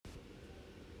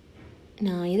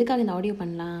நான் எதுக்காக இந்த ஆடியோ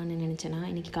பண்ணலான்னு நினச்சேன்னா,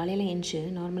 இன்றைக்கி காலையில் எழுந்துச்சி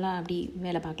நார்மலாக அப்படி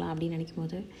வேலை பார்க்கலாம் அப்படின்னு நினைக்கும்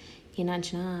போது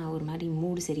என்னாச்சுன்னா, ஒரு மாதிரி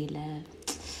மூடு சரியில்லை,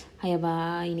 ஐயப்பா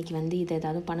இன்றைக்கி வந்து இதை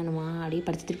ஏதாவது பண்ணணுமா, அப்படியே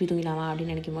படுத்து திருப்பி தூங்கிடலாமா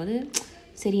அப்படின்னு நினைக்கும் போது,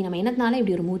 சரி நம்ம என்னத்தினால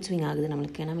இப்படி ஒரு மூட் ஸ்விங் ஆகுது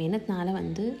நம்மளுக்கு, நம்ம என்னத்தினால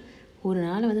வந்து ஒரு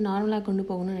நாளை வந்து நார்மலாக கொண்டு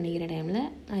போகணும்னு நினைக்கிற டைமில்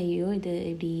ஐயோ இது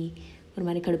இப்படி ஒரு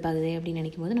மாதிரி கடுப்பாகுது அப்படின்னு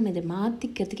நினைக்கும் போது, நம்ம இதை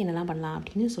மாற்றிக்கிறதுக்கு என்னெல்லாம் பண்ணலாம்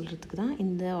அப்படின்னு சொல்கிறதுக்கு தான்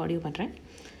இந்த ஆடியோ பண்ணுறேன்.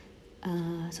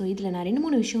 ஸோ இதில் நான்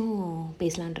 2-3 விஷயம்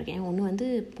பேசலான் இருக்கேன். ஒன்று வந்து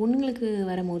பொண்ணுங்களுக்கு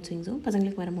வர மூட் ஸ்விங்ஸும்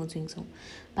பசங்களுக்கு வர மூட் ஸ்விங்ஸும்.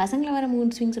 பசங்களை வர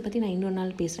மூட் ஸ்விங்ஸை பற்றி நான் இன்னொரு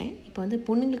நாள் பேசுகிறேன். இப்போ வந்து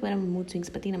பொண்ணுங்களுக்கு வர மூட்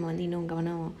ஸ்விங்ஸ் பற்றி நம்ம வந்து இன்னும்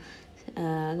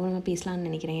கவனமாக பேசலான்னு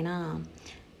நினைக்கிறேன். ஏன்னா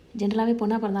ஜென்ரலாகவே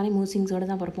பொண்ணாக பிறந்தாலே மூட் ஸ்விங்ஸோடு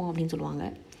தான் பிறப்போம் அப்படின்னு சொல்லுவாங்க.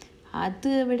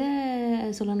 அதை விட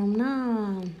சொல்லணும்னா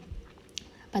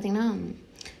பார்த்திங்கன்னா,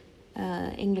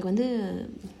 எங்களுக்கு வந்து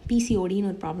பிசிஓடின்னு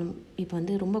ஒரு ப்ராப்ளம் இப்போ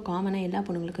வந்து ரொம்ப காமனாக எல்லா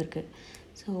பொண்ணுங்களுக்கும் இருக்குது.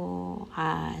 ஸோ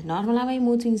நார்மலாகவே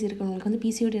மூட் ஸ்விங்ஸ் இருக்கிறவங்களுக்கு வந்து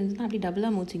பிசிஓடி இருந்ததுன்னா அப்படி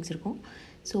டபுளாக மூட் ஸ்விங்ஸ் இருக்கும்.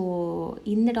 ஸோ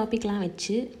இந்த டாப்பிக்லாம்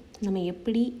வச்சு நம்ம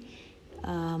எப்படி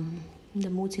இந்த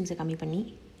மூட் ஸ்விங்ஸை கம்மி பண்ணி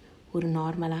ஒரு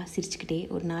நார்மலாக சிரிச்சுக்கிட்டே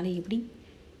ஒரு நாளை எப்படி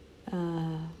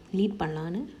லீட்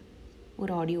பண்ணலான்னு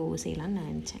ஒரு ஆடியோ செய்யலான்னு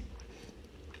நான் நினச்சேன்.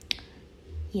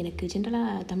 எனக்கு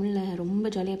ஜென்ரலாக தமிழில் ரொம்ப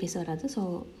ஜாலியாக பேச வராது. So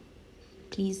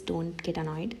please don't get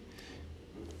annoyed.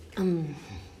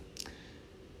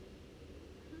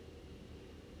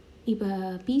 இப்போ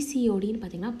பிசிஓடின்னு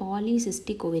பார்த்திங்கன்னா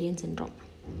polycystic ovarian syndrome.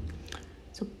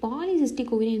 So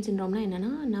polycystic ovarian சிண்ட்ரோம்னால்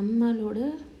என்னென்னா, நம்மளோட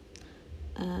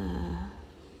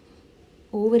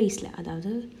ஓவரீஸில்,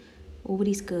 அதாவது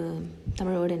ஓவரீஸ்க்கு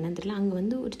தமிழோட என்னன்னு தெரியல, அங்கே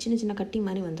வந்து ஒரு சின்ன சின்ன கட்டி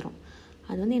மாதிரி வந்துடும்.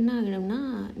 அது வந்து என்ன ஆகிடும்னா,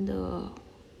 இந்த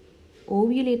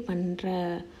ஓவியுலேட் பண்ணுற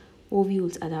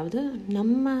ஓவியூல்ஸ், அதாவது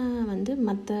நம்ம வந்து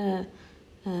மற்ற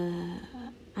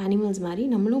அனிமல்ஸ் மாதிரி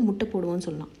நம்மளும் முட்டை போடுவோம்னு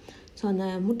சொல்லலாம். ஸோ அந்த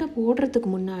முட்டை போடுறதுக்கு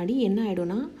முன்னாடி என்ன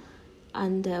ஆகிடும்னா,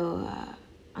 அந்த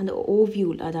அந்த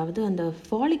ஓவியூல், அதாவது அந்த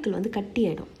ஃபாலிக்கிள் வந்து கட்டி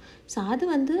ஆகிடும். ஸோ அது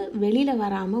வந்து வெளியில்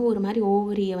வராமல் ஒரு மாதிரி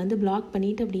ஓவரியை வந்து பிளாக்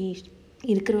பண்ணிவிட்டு அப்படி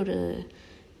இருக்கிற ஒரு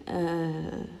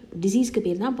டிசீஸ்க்கு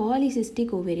பேர் தான்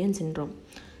பாலிசிஸ்டிக் ஓவேரியன் சிண்ட்ரோம்.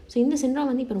 ஸோ இந்த சிண்ட்ரோம்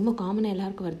வந்து இப்போ ரொம்ப காமனாக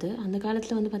எல்லாருக்கும் வருது. அந்த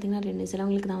காலத்தில் வந்து பார்த்திங்கன்னா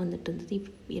சிலவங்களுக்கு தான் வந்துட்டு இருந்தது,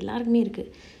 இப்போ எல்லாருக்குமே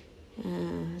இருக்குது.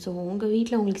 ஸோ உங்கள்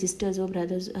வீட்டில் உங்களுக்கு சிஸ்டர்ஸோ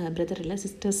பிரதர் இல்லை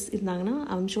சிஸ்டர்ஸ் இருந்தாங்கன்னா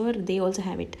I'm sure they also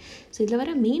have it. So இதில்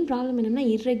வர மெயின் ப்ராப்ளம் என்னென்னா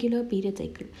இர்ரெகுலர்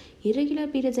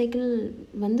பீரியட் சைக்கிள்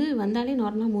வந்து வந்தாலே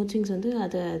நார்மலாக மூட் ஸ்விங்ஸ் வந்து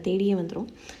அதை தேடியே வந்துடும்.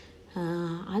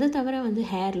 அதை தவிர வந்து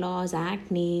hair loss,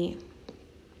 acne,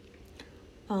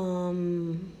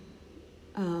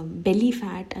 belly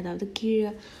fat, அதாவது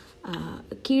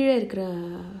கீழே இருக்கிற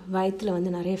வயத்தில்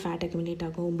வந்து நிறைய ஃபேட் அக்யூமுலேட்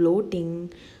ஆகும், ப்ளோட்டிங்,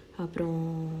 அப்புறம்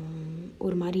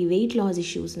ஒரு மாதிரி வெயிட் லாஸ்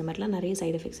இஷ்யூஸ், இந்த மாதிரிலாம் நிறைய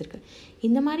சைடு எஃபெக்ட்ஸ் இருக்குது.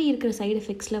 இந்த மாதிரி இருக்கிற சைடு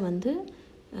எஃபெக்ட்ஸில் வந்து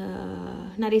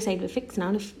நிறைய சைடு எஃபெக்ட்ஸ்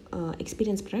நானும்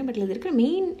எக்ஸ்பீரியன்ஸ் பண்ணுறேன். பட் இதில் இருக்கிற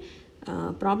மெயின்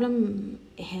ப்ராப்ளம்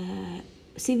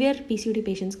சிவியர் பிசிஓடி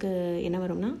பேஷண்ட்ஸ்க்கு என்ன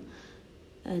வரும்னா,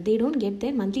 they don't get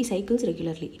their monthly cycles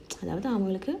regularly. அதாவது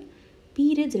அவங்களுக்கு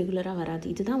பீரியட்ஸ் ரெகுலராக வராது.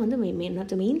 இதுதான் வந்து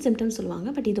மெயின் சிம்டம்ஸ் சொல்லுவாங்க.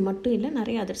 பட் இது மட்டும் இல்லை,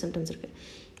 நிறைய அதர் சிம்டம்ஸ் இருக்குது.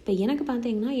 இப்போ எனக்கு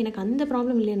பார்த்தீங்கன்னா, எனக்கு அந்த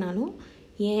ப்ராப்ளம் இல்லைனாலும்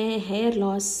என் ஹேர்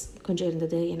லாஸ் கொஞ்சம்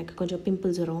இருந்தது, எனக்கு கொஞ்சம்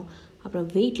பிம்பிள்ஸ் வரும், அப்புறம்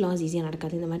வெயிட் லாஸ் ஈஸியாக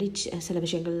நடக்காது. இந்த மாதிரி சில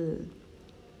விஷயங்கள்,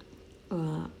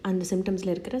 அந்த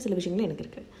சிம்டம்ஸில் இருக்கிற சில விஷயங்கள் எனக்கு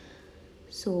இருக்குது.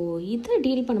 ஸோ இதை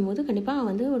டீல் பண்ணும்போது கண்டிப்பாக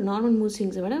வந்து ஒரு நார்மல் மூட்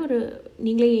ஸ்விங்ஸை விட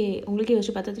உங்களுக்கே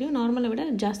யோசிச்சு பார்த்தா தெரியும், நார்மலை விட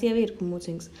ஜாஸ்தியாகவே இருக்கும் மூட்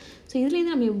ஸ்விங்ஸ். ஸோ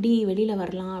இதுலேருந்து நம்ம எப்படி வெளியில்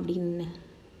வரலாம் அப்படின்னு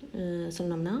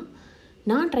சொன்னோம்னா,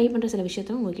 நான் ட்ரை பண்ணுற சில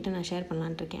விஷயத்த உங்கள்கிட்ட நான் ஷேர்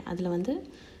பண்ணலான்ட்டு இருக்கேன். அதில் வந்து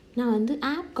நான் வந்து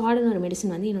Pcodன்னு ஒரு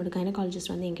மெடிசன் வந்து என்னோடய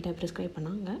கைனகாலஜிஸ்ட் வந்து என்கிட்ட ப்ரிஸ்கிரைப்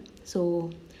பண்ணாங்க. ஸோ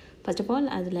ஃபர்ஸ்ட் ஆஃப் ஆல்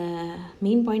அதில்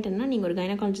மெயின் பாயிண்ட் என்னன்னா, நீங்கள் ஒரு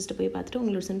கைனகாலஜிஸ்ட்டை போய் பார்த்துட்டு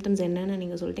உங்களோட சிம்டம்ஸ் என்னென்னு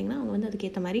நீங்கள் சொல்லிட்டிங்கன்னா, அவங்க வந்து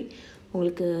அதுக்கேற்ற மாதிரி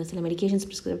உங்களுக்கு சில மெடிக்கேஷன்ஸ்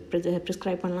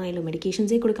ப்ரிஸ்கிரைப் பண்ணலாம், இல்லை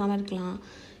மெடிக்கேஷன்ஸே கொடுக்காமல் இருக்கலாம்,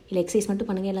 இல்லை எக்ஸசைஸ் மட்டும்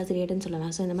பண்ணுங்கள் எல்லாம் சரியாயிட்டுன்னு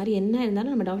சொல்லலாம். ஸோ இந்த மாதிரி என்ன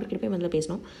இருந்தாலும் நம்ம டாக்டர்கிட்ட போய் முதல்ல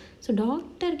பேசணும். ஸோ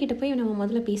டாக்டர்கிட்ட போய் நம்ம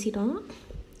முதல்ல பேசிட்டோம்,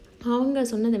 அவங்க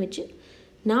சொன்னதை வச்சு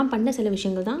நான் பண்ண சில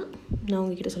விஷயங்கள் தான் நான்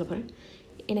உங்ககிட்ட சொல்ல போகிறேன்.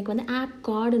 எனக்கு வந்து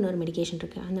Pcodன்னு ஒரு மெடிக்கேஷன்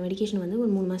இருக்குது. அந்த மெடிக்கேஷன் வந்து ஒரு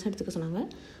 3 மாதம் எடுத்துக்க சொன்னாங்க.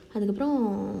 அதுக்கப்புறம்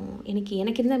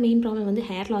எனக்கு இருந்த மெயின் ப்ராப்ளம் வந்து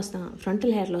ஹேர் லாஸ் தான்,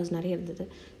 ஃப்ரண்டல் ஹேர் லாஸ் நிறைய இருந்தது.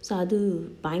 ஸோ அது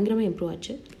பயங்கரமாக இம்ப்ரூவ்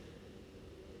ஆச்சு.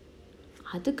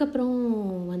 அதுக்கப்புறம்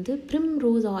வந்து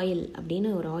ப்ரிம்ரோஸ் ஆயில்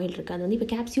அப்படின்னு ஒரு ஆயில் இருக்குது. அது வந்து இப்போ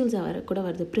கேப்சியூல்ஸாக கூட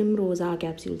வருது, ப்ரிம்ரோஸா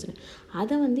கேப்சியூல்ஸ்னு.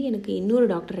 அதை வந்து எனக்கு இன்னொரு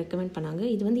டாக்டர் ரெக்கமெண்ட் பண்ணாங்க.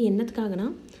 இது வந்து என்னத்துக்காகனா,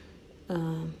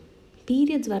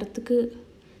 பீரியட்ஸ் வரத்துக்கு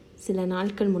சில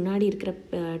நாட்கள் முன்னாடி இருக்கிற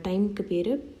டைமுக்கு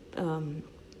பேர்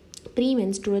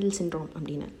ப்ரீமென்ஸ்ட்ருவல் சிண்ட்ரோம்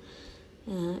அப்படின்னு.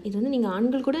 இது வந்து நீங்கள்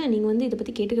ஆண்கள் கூட நீங்கள் வந்து இதை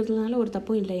பற்றி கேட்டுக்கிறதுனால ஒரு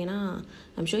தப்பும் இல்லை. ஏன்னா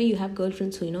I'm sure you have girl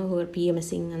friends who are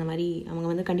PMSing அந்த மாதிரி, அவங்க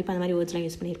வந்து கண்டிப்பாக அந்த மாதிரி வேர்ட்ஸ்லாம்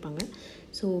யூஸ் பண்ணியிருப்பாங்க.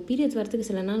 ஸோ பீரியட்ஸ் வரத்துக்கு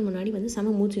சில நாள் முன்னாடி வந்து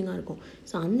செம்ம மூட் ஸ்விங்காக இருக்கும்.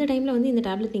 ஸோ அந்த டைமில் வந்து இந்த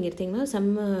டேப்லெட் நீங்கள் எடுத்திங்கன்னா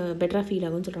செம்ம பெட்டராக ஃபீல்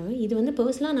ஆகும்னு சொல்கிறாங்க. இது வந்து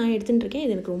பர்சனலாக நான் எடுத்துகிட்டு இருக்கேன்.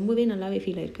 இது எனக்கு ரொம்பவே நல்லாவே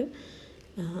ஃபீல் ஆயிருக்கு.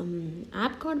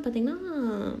 ஆப்கார்ட் பார்த்திங்கன்னா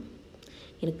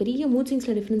எனக்கு பெரிய மூட்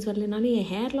ஸ்விங்ஸில் டிஃப்ரென்ஸ் வரலைனாலும் என்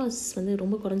ஹேர் லாஸ் வந்து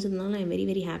ரொம்ப குறைஞ்சதுனால I am very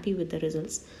very happy with the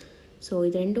results. So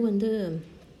இது ரெண்டும் வந்து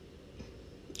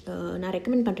நான்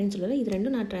ரெக்கமெண்ட் பண்ணுறேன்னு சொல்லலை. இது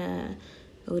ரெண்டும் நான்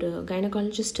ஒரு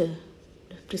கைனகாலஜிஸ்ட்டு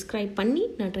ப்ரிஸ்கிரைப் பண்ணி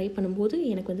நான் ட்ரை பண்ணும்போது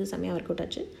எனக்கு வந்து செம்மையாக ஒர்க் அவுட்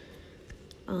ஆச்சு.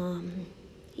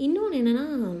 இன்னொன்று என்னென்னா,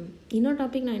 இன்னொரு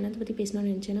டாபிக் நான் என்னத்தை பற்றி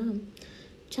பேசணும்னு நினச்சேன்னா,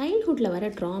 சைல்ட்ஹுட்டில் வர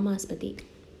ட்ராமாஸ் பற்றி.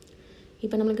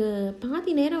 இப்போ நம்மளுக்கு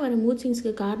பாதி நேரம் வர மூட்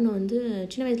ஸ்விங்ஸ்க்கு காரணம் வந்து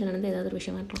சின்ன வயசில் நடந்த ஏதாவது ஒரு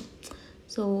விஷயமா இருக்கலாம்.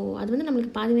 ஸோ அது வந்து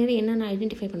நம்மளுக்கு பாதி நேரம் என்னென்னு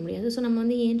ஐடென்டிஃபை பண்ண முடியாது. ஸோ நம்ம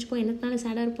வந்து ஏஞ்சிப்போம், என்னத்தினால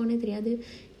சேடாக இருப்போன்னே தெரியாது,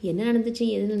 என்ன நடந்துச்சு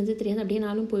எது நடந்துச்சு தெரியாது, அப்படியே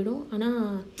நாளும் போயிடும். ஆனால்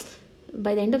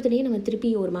by the end of the டே நம்ம திருப்பி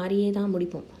ஒரு மாதிரியே தான்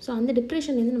முடிப்போம். ஸோ அந்த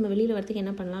டிப்ரெஷன்லேருந்து நம்ம வெளியில் வரதுக்கு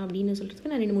என்ன பண்ணலாம் அப்படின்னு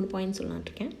சொல்கிறதுக்கு நான் 2-3 பாயிண்ட்ஸ்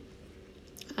சொல்லலான்ட்ருக்கேன்.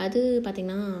 அது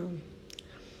பார்த்திங்கன்னா,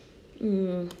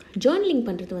 ஜேர்னலிங்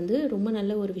பண்ணுறது வந்து ரொம்ப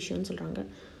நல்ல ஒரு விஷயம்னு சொல்கிறாங்க.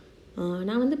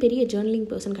 நான் வந்து பெரிய ஜேர்னலிங்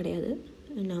பர்சன் கிடையாது.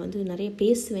 நான் வந்து நிறைய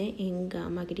பேசுவேன், எங்கள்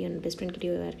அம்மாக்கிட்டேயும் என் பெஸ்ட்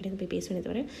ஃப்ரெண்ட்கிட்டயோ யார்கிட்டையும் போய் பேசுவேனே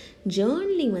தவிர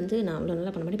ஜேர்னலிங் வந்து நான் அவ்வளோ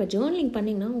நல்லா பண்ண மாட்டேன். இப்போ ஜேர்னலிங்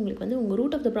பண்ணிங்கன்னா உங்களுக்கு வந்து உங்கள்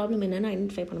ரூட் ஆஃப் த ப்ராப்ளம் என்னென்னு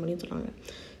ஐடென்டிஃபை பண்ண முடியும்னு சொல்கிறாங்க.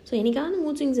 ஸோ என்னைக்காவது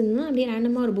மூட் ஸ்விங்ஸ் இருந்தால் அப்படியே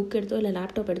ரேண்டமாக ஒரு புக் எடுத்தோ இல்லை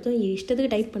லேப்டாப் எடுத்தோ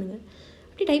இஷ்டத்துக்கு டைப் பண்ணுங்கள்.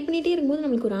 அப்படி டைப் பண்ணிகிட்டே இருக்கும்போது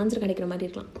நம்மளுக்கு ஒரு ஆன்சர் கிடைக்கிற மாதிரி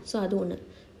இருக்கலாம். ஸோ அது ஒன்று.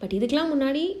 பட் இதுக்கெலாம்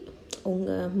முன்னாடி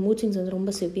உங்கள் மூட் ஸ்விங்ஸ் வந்து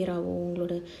ரொம்ப சிவியராகவோ,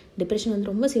 உங்களோட டிப்ரெஷன் வந்து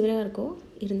ரொம்ப சிவியராக இருக்கோ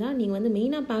இருந்தால் நீங்கள் வந்து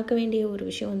மெயினாக பார்க்க வேண்டிய ஒரு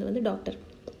விஷயம் வந்து டாக்டர்.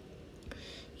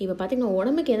 இப்போ பார்த்திங்கன்னா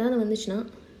உடம்புக்கு ஏதாவது வந்துச்சுன்னா,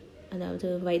 அதாவது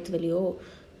வயிற்று வலியோ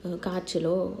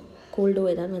காய்ச்சலோ கோல்டோ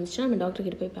ஏதாவது வந்துச்சுன்னா நம்ம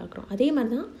டாக்டர்கிட்ட போய் பார்க்குறோம். அதே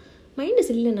மாதிரி தான் மைண்டு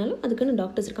சரியில்லைனாலும் அதுக்குன்னு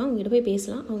டாக்டர்ஸ் இருக்காங்க, அவங்ககிட்ட போய்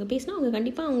பேசலாம். அவங்க பேசினா அவங்க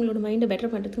கண்டிப்பாக அவங்களோட மைண்டை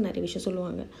பெட்டர் பண்ணுறதுக்கு நிறைய விஷயம்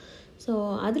சொல்லுவாங்க. ஸோ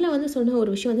அதில் வந்து சொன்ன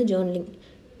ஒரு விஷயம் வந்து ஜேர்னலிங்.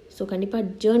 ஸோ கண்டிப்பாக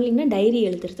ஜேர்னலிங்னா டைரி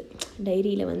எழுதுறது.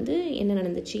 டைரியில் வந்து என்ன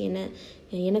நடந்துச்சு,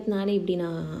 என்னத்தினால இப்படி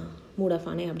நான் மூட் ஆஃப்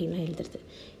ஆனேன் அப்படின்லாம் எழுதுறது.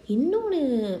 இன்னொன்று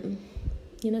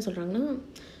என்ன சொல்கிறாங்கன்னா,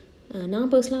 நான்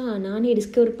பர்சனலாக நானே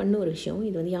டிஸ்கவர் பண்ண ஒரு விஷயம்,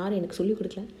 இது வந்து யாரும் எனக்கு சொல்லிக்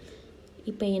கொடுக்கல.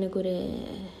 இப்போ எனக்கு ஒரு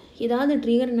ஏதாவது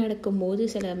ட்ரிகர் நடக்கும்போது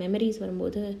சில மெமரிஸ்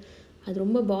வரும்போது அது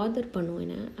ரொம்ப பாதர் பண்ணும்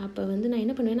என்ன. அப்போ வந்து நான்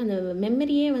என்ன பண்ணுவேன்னா, அந்த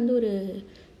மெமரியே வந்து ஒரு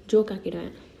ஜோக்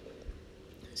ஆக்கிடுவேன்.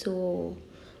 ஸோ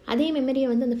அதே மெமரியை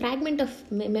வந்து அந்த ஃப்ராக்மெண்ட் ஆஃப்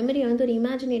மெமரியை வந்து ஒரு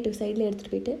இமேஜினேட்டிவ் சைடில்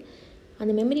எடுத்துகிட்டு போயிட்டு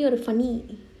அந்த மெமரி ஒரு ஃபன்னி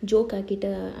ஜோக்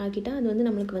ஆக்கிட்டால் அது வந்து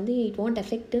நம்மளுக்கு வந்து இட் வாண்ட்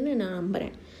எஃபெக்ட்டுன்னு நான்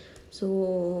நம்புகிறேன். ஸோ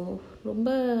ரொம்ப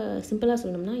சிம்பிளாக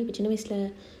சொல்லணும்னா, இப்போ சின்ன வயசில்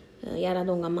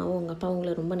யாராவது உங்கள் அம்மாவோ உங்கள் அப்பா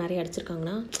உங்களை ரொம்ப நிறைய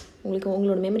அடிச்சிருக்காங்கன்னா, உங்களுக்கு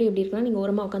உங்களோட மெமரி எப்படி இருக்குன்னா, நீங்கள்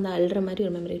ஓரமாக உட்காந்து அழுற மாதிரி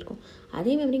ஒரு மெமரி இருக்கும்.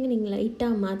 அதே மெமரிங்க நீங்கள்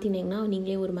லைட்டாக மாற்றினீங்கன்னா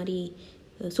நீங்களே ஒரு மாதிரி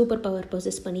சூப்பர் பவர்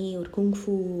ப்ரொசஸ் பண்ணி ஒரு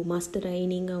குங்ஃபூ மாஸ்டர் ஆகி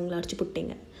நீங்கள் அவங்கள அடிச்சு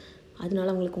போட்டிங்க, அதனால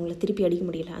உங்களை திருப்பி அடிக்க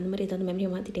முடியல. அந்த மாதிரி ஏதாவது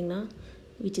மெமரியை மாற்றிட்டிங்கன்னா,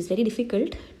 which is very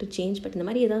difficult to change. But இந்த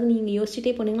மாதிரி ஏதாவது நீங்கள்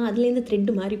யோசிச்சுட்டே போனீங்கன்னா அதுலேருந்து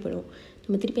த்ரெட்டு மாறி போயிடும்.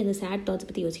 நம்ம திருப்பி அந்த சேட் தாட்ஸ்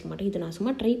பற்றி யோசிக்க மாட்டோம். இதை நான்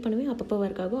சும்மா ட்ரை பண்ணுவேன், அப்பப்போ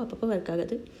ஒர்க் ஆகும், அப்பப்போ ஒர்க்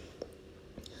ஆகுது.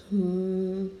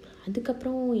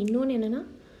 அதுக்கப்புறம் இன்னொன்று என்னென்னா,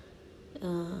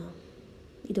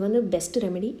 இது வந்து பெஸ்ட்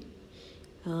ரெமெடி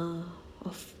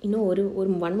ஆஃப் இன்னும்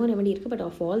ஒன் மோர் ரெமெடி இருக்குது. But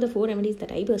of all the 4 remedies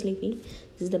that I personally feel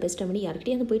this is the best remedy.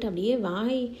 யார்கிட்டயே வந்து போயிட்டு அப்படியே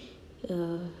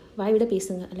வாய் விட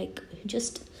பேசுங்க. Like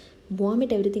just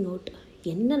vomit everything out.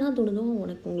 என்னெல்லாம் தோணுதோ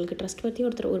உங்களுக்கு ட்ரஸ்ட் பற்றி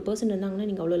ஒரு பர்சன் இருந்தாங்கன்னா,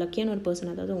 நீங்கள் அவ்வளோ லக்கியான ஒரு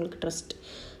பர்சன், அதாவது உங்களுக்கு ட்ரஸ்ட்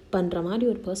பண்ணுற மாதிரி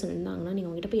ஒரு பர்சன் இருந்தாங்கன்னா நீங்கள்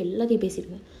அவங்ககிட்ட போய் எல்லாத்தையும்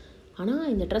பேசிடுங்க. ஆனால்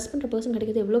இந்த ட்ரஸ்ட் பண்ணுற பர்சன்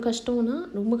கிடைக்கிறது எவ்வளோ கஷ்டம்னா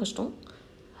ரொம்ப கஷ்டம்.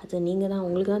 அது நீங்கள் தான்,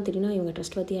 உங்களுக்கு தான் தெரியும்னா இவங்க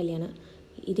ட்ரஸ்ட் பற்றியா இல்லையானு.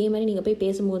 இதே மாதிரி நீங்கள் போய்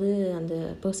பேசும்போது அந்த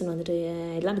பர்சன் வந்துட்டு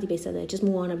எல்லாம் பற்றி பேசாத, ஜஸ்ட்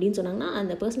மூவ் ஆன் அப்படின்னு சொன்னாங்கன்னா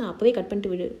அந்த பர்சனை அப்போவே கட்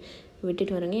பண்ணிட்டு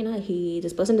விட்டுட்டு வரங்க. ஏன்னா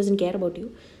this person doesn't care about you.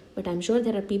 But I'm sure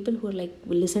there are people who like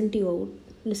will listen to you out.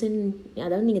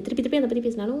 அதாவது நீங்கள் திருப்பி அதை பற்றி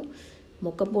பேசினாலும்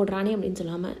மொக்க போடுறானே அப்படின்னு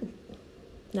சொல்லாமல்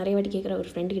நிறைய வாட்டி கேட்குற ஒரு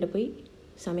ஃப்ரெண்டுக்கிட்ட போய்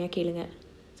செமையாக கேளுங்க,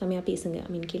 செமையாக பேசுங்க.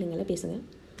 கேளுங்கள்ல பேசுங்க.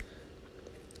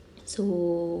 ஸோ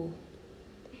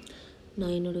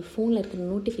நான் என்னோடய ஃபோனில் இருக்கிற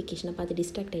நோட்டிஃபிகேஷனை பார்த்து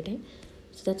டிஸ்ட்ராக்ட் ஆகிட்டேன்.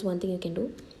 So that's one thing you can do.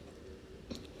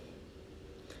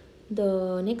 The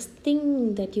next thing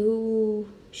that you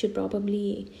should probably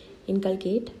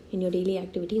inculcate in your daily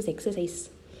activity is exercise.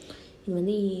 இது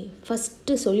வந்து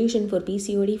first solution for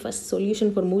PCOD, first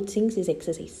solution for mood swings is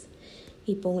exercise.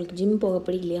 இப்போ உங்களுக்கு gym போக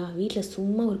பிடிக்கலையா, வீட்டில்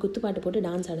சும்மா ஒரு குத்துப்பாட்டு போட்டு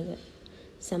டான்ஸ் ஆடுங்க,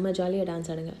 செம்ம ஜாலியாக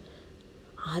டான்ஸ் ஆடுங்க.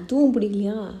 அதுவும்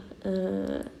பிடிக்கலையா,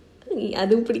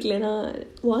 அதுவும் பிடிக்கலனா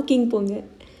வாக்கிங் போங்க.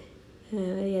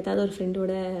 ஏதாவது ஒரு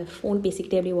ஃப்ரெண்டோட ஃபோன்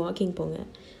பேசிக்கிட்டே அப்படியே வாக்கிங் போங்க.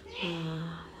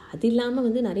 அது இல்லாமல்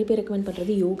வந்து நிறைய பேர் ரெக்கமெண்ட்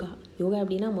பண்ணுறது யோகா.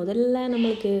 அப்படின்னா முதல்ல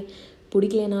நம்மளுக்கு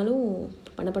பிடிக்கலனாலும்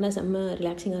பண்ண செம்ம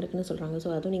ரிலாக்ஸிங்காக இருக்குதுன்னு சொல்கிறாங்க. ஸோ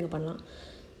அதுவும் நீங்கள் பண்ணலாம்.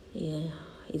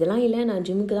 இதெல்லாம் இல்லை நான்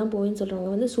ஜிம்முக்கு தான் போவேன்னு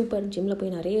சொல்கிறவங்க வந்து சூப்பர், ஜிம்மில்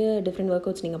போய் நிறைய டிஃப்ரெண்ட் ஒர்க்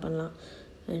அவுட்ஸ் நீங்கள் பண்ணலாம்.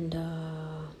 அண்ட்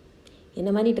என்ன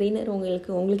மாதிரி ட்ரெயினர்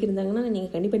உங்களுக்கு இருந்தாங்கன்னா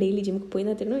நீங்கள் கண்டிப்பாக டெய்லி ஜிம்முக்கு போய்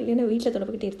தான் தெரியணும், இல்லைன்னா வீட்டில்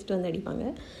தொடப்பக்கிட்டு எடுத்துகிட்டு வந்து அடிப்பாங்க.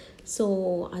 ஸோ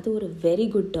அது ஒரு very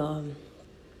good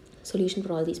solution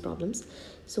for all these problems.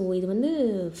 So இது வந்து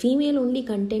ஃபீமேல் ஒன்லி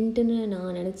கண்டென்ட்டுன்னு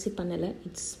நான் நினச்சி பண்ணலை.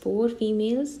 It's for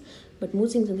females. But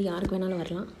mood swings வந்து யாருக்கு வேணாலும்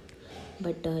வரலாம்.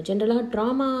 பட் ஜென்ரலாக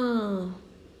ட்ராமா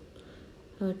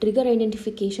ட்ரிகர்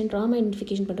ட்ராமா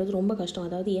ஐடென்டிஃபிகேஷன் பண்ணுறது ரொம்ப கஷ்டம்.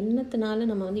 அதாவது என்னத்தினால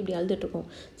நம்ம வந்து இப்படி அழுதுட்ருக்கோம்,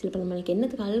 சிலப்போ நம்மளுக்கு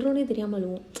என்னத்துக்கு அழுறோன்னே தெரியாமல்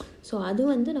அழுவோம். ஸோ அது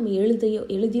வந்து நம்ம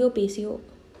எழுதியோ பேசியோ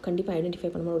கண்டிப்பாக ஐடென்டிஃபை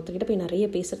பண்ண முடியும். ஒருத்தர்கிட்ட போய் நிறைய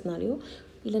பேசுகிறதுனாலையோ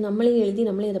இல்லை நம்மளே எழுதி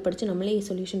நம்மளே அதை படித்து நம்மளே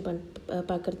சொல்யூஷன்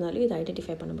பார்க்குறதுனாலையும் இதை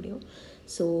ஐடென்டிஃபை பண்ண முடியும்.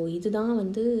 ஸோ இதுதான்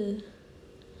வந்து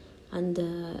அந்த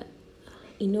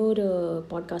இன்னொரு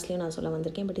பாட்காஸ்ட்லேயும் நான் சொல்ல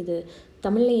வந்திருக்கேன். பட் இது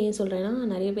தமிழில் ஏன் சொல்கிறேன்னா,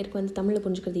 நிறைய பேருக்கு வந்து தமிழில்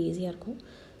புரிஞ்சுக்கிறது ஈஸியாக இருக்கும்.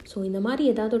 ஸோ இந்த மாதிரி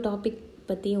ஏதாவது டாபிக்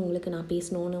பற்றி உங்களுக்கு நான்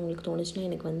பேசணுன்னு உங்களுக்கு தோணுச்சுன்னா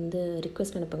எனக்கு வந்து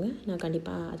ரிக்வெஸ்ட் அனுப்புங்க. நான்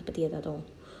கண்டிப்பாக அதை பற்றி ஏதாவது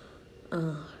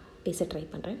பேச ட்ரை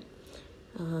பண்ணுறேன்.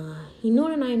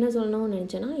 இன்னொன்று நான் என்ன சொல்லணும்னு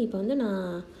நினச்சேன்னா, இப்போ வந்து நான்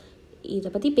இதை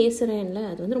பற்றி பேசுகிறேன்ல,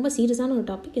 அது வந்து ரொம்ப சீரியஸான ஒரு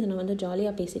டாபிக். இதை நான் வந்து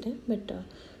ஜாலியாக பேசிட்டேன். பட்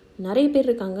நிறைய பேர்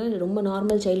இருக்காங்க, ரொம்ப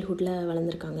நார்மல் சைல்ட்ஹுட்டில்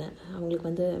வளர்ந்துருக்காங்க. அவங்களுக்கு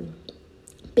வந்து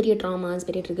பெரிய ட்ராமாஸ்,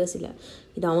 பெரிய ட்ரிகர்ஸ் இல்லை.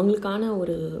 இது அவங்களுக்கான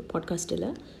ஒரு பாட்காஸ்ட்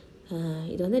இல்லை.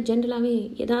 இது வந்து ஜென்ரலாகவே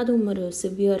ஏதாவது ஒரு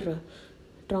சிவியர்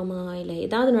ட்ராமா இல்லை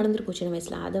ஏதாவது நடந்திருக்கும் சின்ன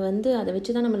வயசில், அதை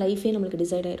வச்சு தான் நம்ம லைஃபே நம்மளுக்கு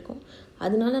டிசைட் ஆகிருக்கும்.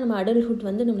 அதனால நம்ம அடல்ட்ஹுட்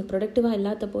வந்து நம்மளுக்கு ப்ரொடக்டிவாக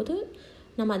இல்லாத போது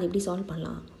நம்ம அதை எப்படி சால்வ்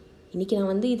பண்ணலாம். இன்றைக்கி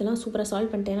நான் வந்து இதெல்லாம் சூப்பராக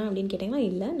சால்வ் பண்ணிட்டேனா அப்படின்னு கேட்டிங்கன்னா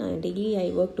இல்லை, நான் daily I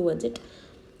work towards it.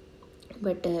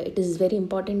 But it is very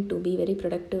important to be very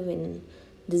productive in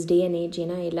this day and age.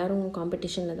 ஏன்னா எல்லோரும்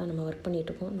காம்படிஷனில் தான் நம்ம ஒர்க்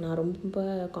பண்ணிகிட்ருக்கோம். நான் ரொம்ப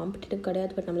காம்படிட்டிவ்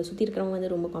கிடையாது, பட் நம்மளை சுற்றி இருக்கிறவங்க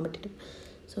வந்து ரொம்ப காம்படிட்டிவ்.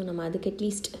 ஸோ நம்ம அதுக்கு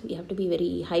at least we have to be very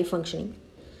high functioning.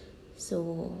 So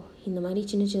இந்த மாதிரி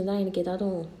சின்னதாக எனக்கு ஏதாவது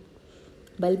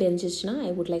பல்ப் எரிஞ்சிச்சுன்னா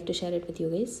I would like to share it with you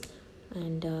guys.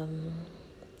 And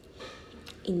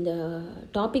இந்த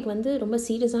டாபிக் வந்து ரொம்ப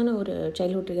சீரியஸான ஒரு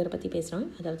சைல்ட்ஹுட் ட்ரிகரை பற்றி பேசுகிறேன்.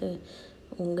 அதாவது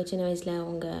உங்கள் சின்ன வயசில்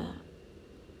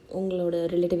உங்களோட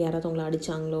ரிலேட்டிவ் யாராவது உங்களை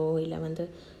அடித்தாங்களோ, இல்லை வந்து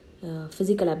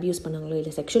ஃபிசிக்கல் அப்யூஸ் பண்ணாங்களோ,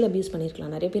 இல்லை செக்ஷுவல் அப்யூஸ்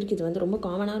பண்ணியிருக்கலாம். நிறைய பேருக்கு இது வந்து ரொம்ப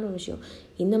காமனான ஒரு விஷயம்.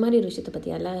 இந்த மாதிரி ஒரு விஷயத்தை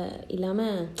பற்றி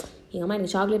இல்லாமல் எங்கள் அம்மா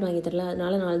எனக்கு சாக்லேட் வாங்கி தரல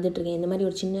அதனால நான் அழுதுட்ருக்கேன், இந்த மாதிரி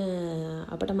ஒரு சின்ன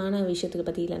அப்பட்டமான விஷயத்துக்கு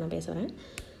பற்றி இல்லை நான் பேசுகிறேன்.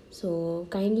 So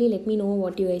kindly let me know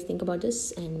what you guys think about this.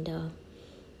 And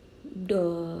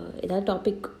ஏதாவது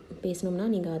டாபிக் பேசணும்னா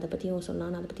நீங்கள் அதை பற்றியும்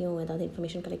சொன்னால் நான் அதை பற்றியும் ஏதாவது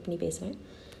இன்ஃபர்மேஷன் கலெக்ட் பண்ணி பேசுகிறேன்.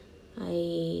 I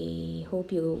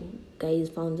hope you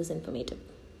guys found this informative.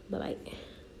 Bye-bye.